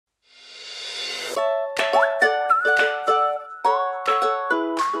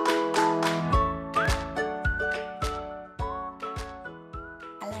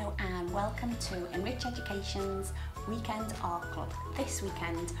Congratulations, Weekend Art Club. This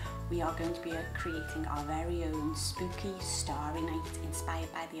weekend we are going to be creating our very own Spooky Starry Night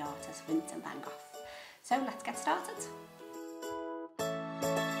inspired by the artist Vincent Van Gogh. So let's get started.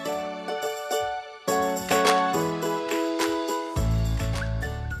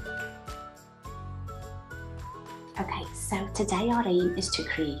 Okay, so today our aim is to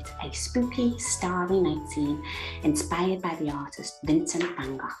create a spooky starry night scene inspired by the artist Vincent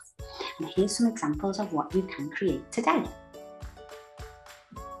Van Gogh. And here's some examples of what you can create today.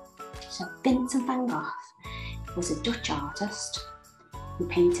 So Vincent Van Gogh was a Dutch artist who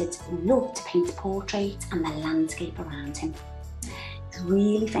loved to paint portraits and the landscape around him. He's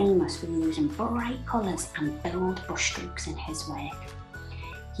really famous for using bright colours and bold brushstrokes in his work.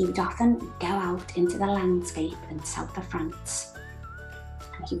 He would often go out into the landscape in south of France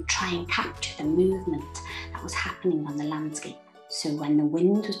and he would try and capture the movement that was happening on the landscape. So when the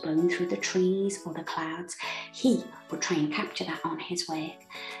wind was blowing through the trees or the clouds, he would try and capture that on his work.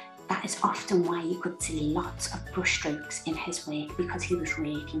 That is often why you could see lots of brushstrokes in his work, because he was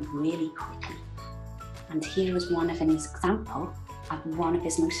working really quickly. And here is one of his example of one of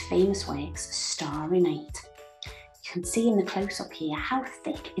his most famous works, Starry Night. You can see in the close-up here how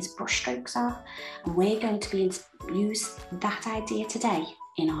thick his brushstrokes are, and we're going to use that idea today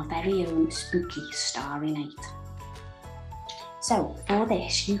in our very own Spooky Starry Night. So for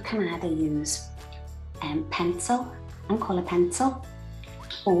this you can either use pencil and colour pencil,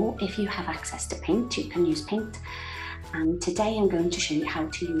 or if you have access to paint you can use paint. And today I'm going to show you how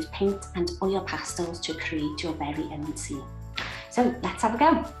to use paint and oil pastels to create your very own scene. So let's have a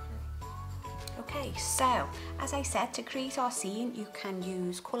go. Okay, so as I said, to create our scene you can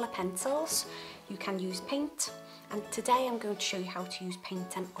use colour pencils, you can use paint, and today I'm going to show you how to use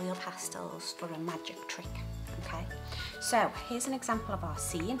paint and oil pastels for a magic trick. Okay, so here's an example of our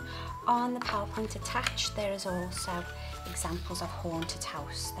scene. On the PowerPoint attached there is also examples of haunted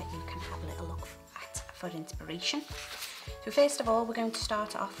house that you can have a little look at for inspiration. So first of all we're going to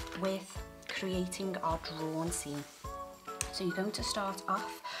start off with creating our drawn scene. So you're going to start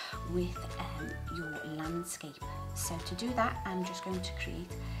off with your landscape. So to do that I'm just going to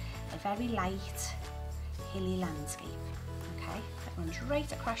create a very light hilly landscape, okay, that runs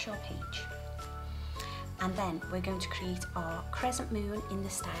right across your page. And then we're going to create our crescent moon in the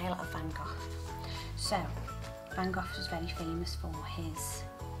style of Van Gogh. So Van Gogh was very famous for his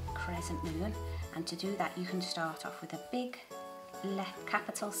crescent moon, and to do that you can start off with a big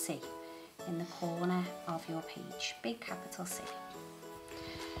capital C in the corner of your page, big capital C.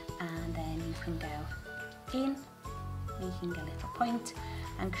 And then you can go in, making a little point,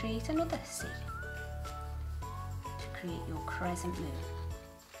 and create another C to create your crescent moon.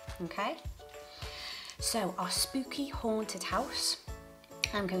 Okay? So our spooky haunted house,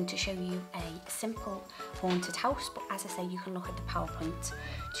 I'm going to show you a simple haunted house, but as I say, you can look at the PowerPoint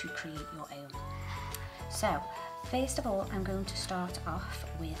to create your own. So first of all, I'm going to start off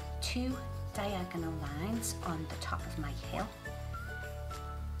with 2 diagonal lines on the top of my hill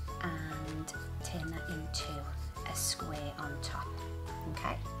and turn that into a square on top.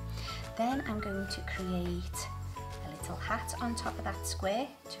 Okay. Then I'm going to create a little hat on top of that square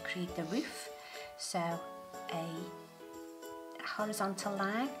to create the roof. So a horizontal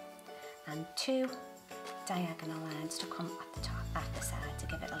line and 2 diagonal lines to come at the top, at the side, to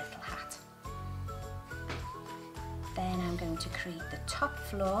give it a little hat. Then I'm going to create the top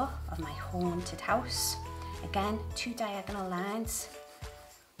floor of my haunted house. Again, 2 diagonal lines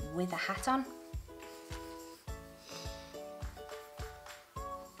with a hat on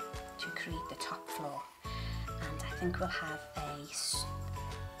to create the top floor. And I think we'll have a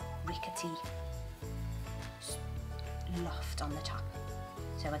rickety loft on the top.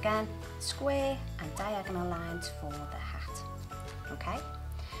 So again, square and diagonal lines for the hat. Okay,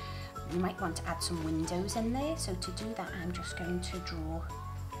 you might want to add some windows in there, so to do that I'm just going to draw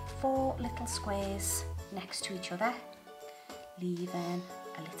 4 little squares next to each other, leaving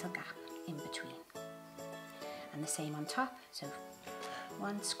a little gap in between. And the same on top, so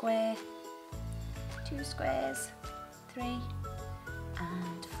 1 square, 2 squares, 3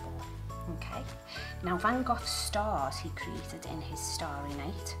 and 4. Okay, now Van Gogh's stars he created in his Starry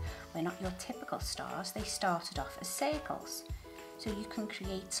Night were not your typical stars, they started off as circles. So you can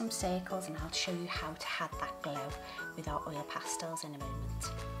create some circles, and I'll show you how to add that glow with our oil pastels in a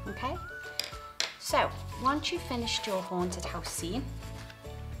moment. Okay, so once you've finished your haunted house scene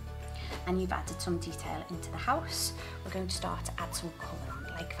and you've added some detail into the house, we're going to start to add some colour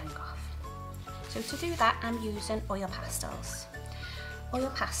on, like Van Gogh. So to do that I'm using oil pastels. Oil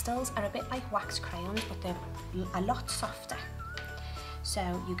pastels are a bit like wax crayons, but they're a lot softer. So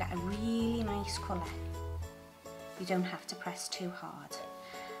you get a really nice colour You don't have to press too hard.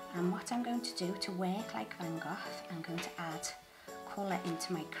 And what I'm going to do to work like Van Gogh, I'm going to add colour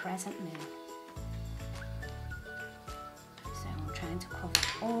into my crescent moon. So I'm trying to cover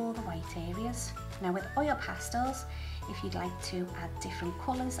all the white areas. Now with oil pastels, if you'd like to add different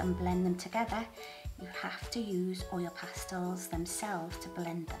colours and blend them together, you have to use oil pastels themselves to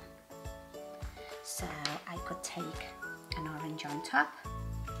blend them. So I could take an orange on top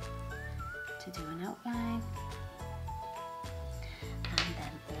to do an outline and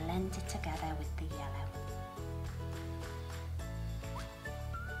then blend it together with the yellow.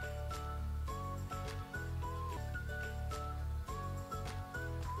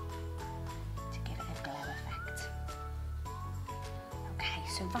 To give it a glow effect. Okay,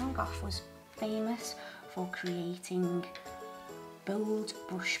 so Van Gogh was famous for creating bold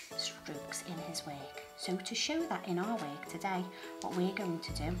brush strokes in his work. So to show that in our work today, what we're going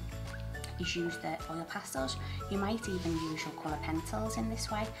to do is use the oil pastels. You might even use your colour pencils in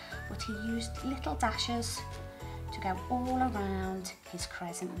this way, but he used little dashes to go all around his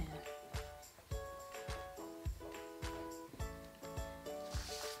crescent moon.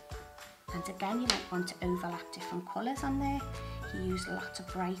 And again, you might want to overlap different colours on there. He used lots of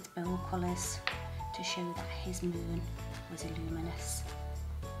bright bold colours to show that his moon was luminous.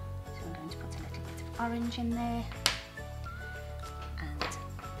 So I'm going to put a little bit of orange in there and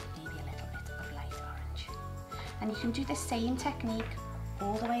maybe a little bit of light orange. And you can do the same technique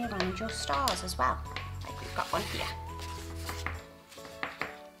all the way around your stars as well, like we've got one here.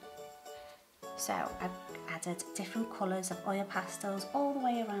 So I've added different colours of oil pastels all the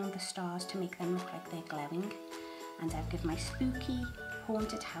way around the stars to make them look like they're glowing. And I've given my spooky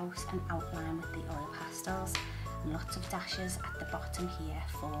haunted house an outline with the oil pastels. Lots of dashes at the bottom here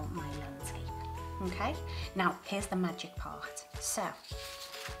for my landscape. Okay, now here's the magic part. So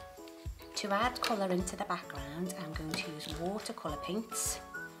to add colour into the background, I'm going to use watercolour paints.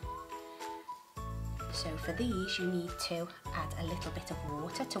 So for these, you need to add a little bit of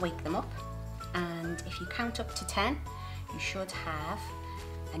water to wake them up. And if you count up to 10, you should have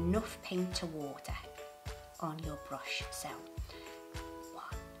enough paint to water on your brush. So 1,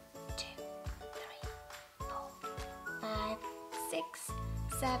 2, 3, 4, 5, 6,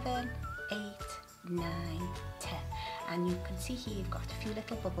 7, 8, 9, 10. And you can see here you've got a few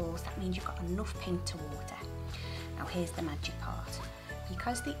little bubbles. That means you've got enough paint to water. Now here's the magic part.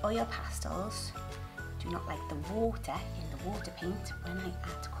 Because the oil pastels do not like the water in the water paint, when I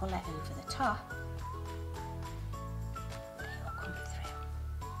add colour over the top, they will come through.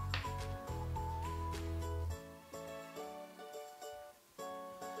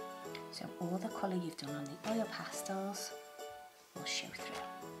 So all the colour you've done on the oil pastels will show through.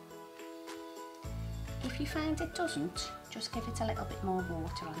 If you find it doesn't, just give it a little bit more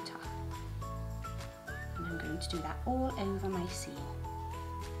water on top. And I'm going to do that all over my scene.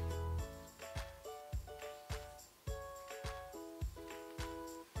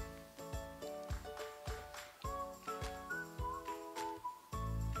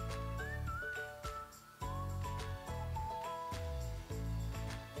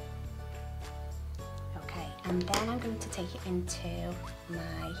 Okay, and then I'm going to take it into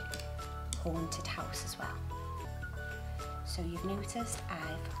my haunted house as well. So you've noticed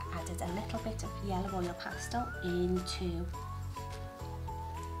I've added a little bit of yellow oil pastel into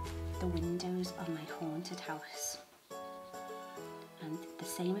the windows of my haunted house. And the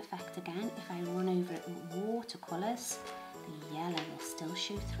same effect again, if I run over it with watercolours, the yellow will still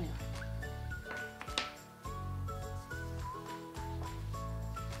show through.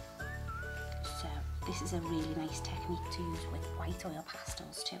 So this is a really nice technique to use with white oil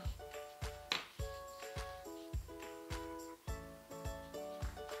pastels too.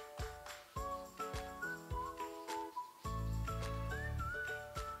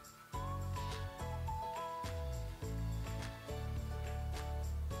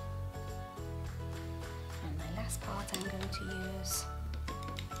 Part I'm going to use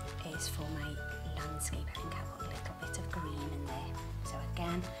is for my landscape. I think I put a little bit of green in there. So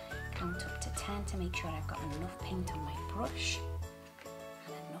again, count up to 10 to make sure I've got enough paint on my brush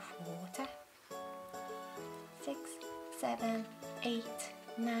and enough water. 6, 7, 8,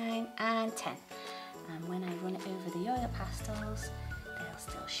 9 and 10. And when I run it over the oil pastels, they'll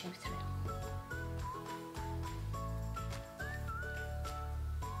still show through.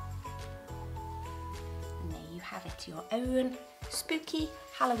 Have it your own spooky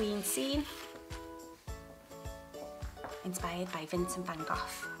Halloween scene inspired by Vincent Van Gogh.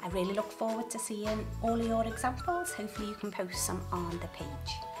 I really look forward to seeing all of your examples. Hopefully you can post some on the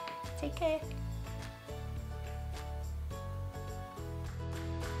page. Take care.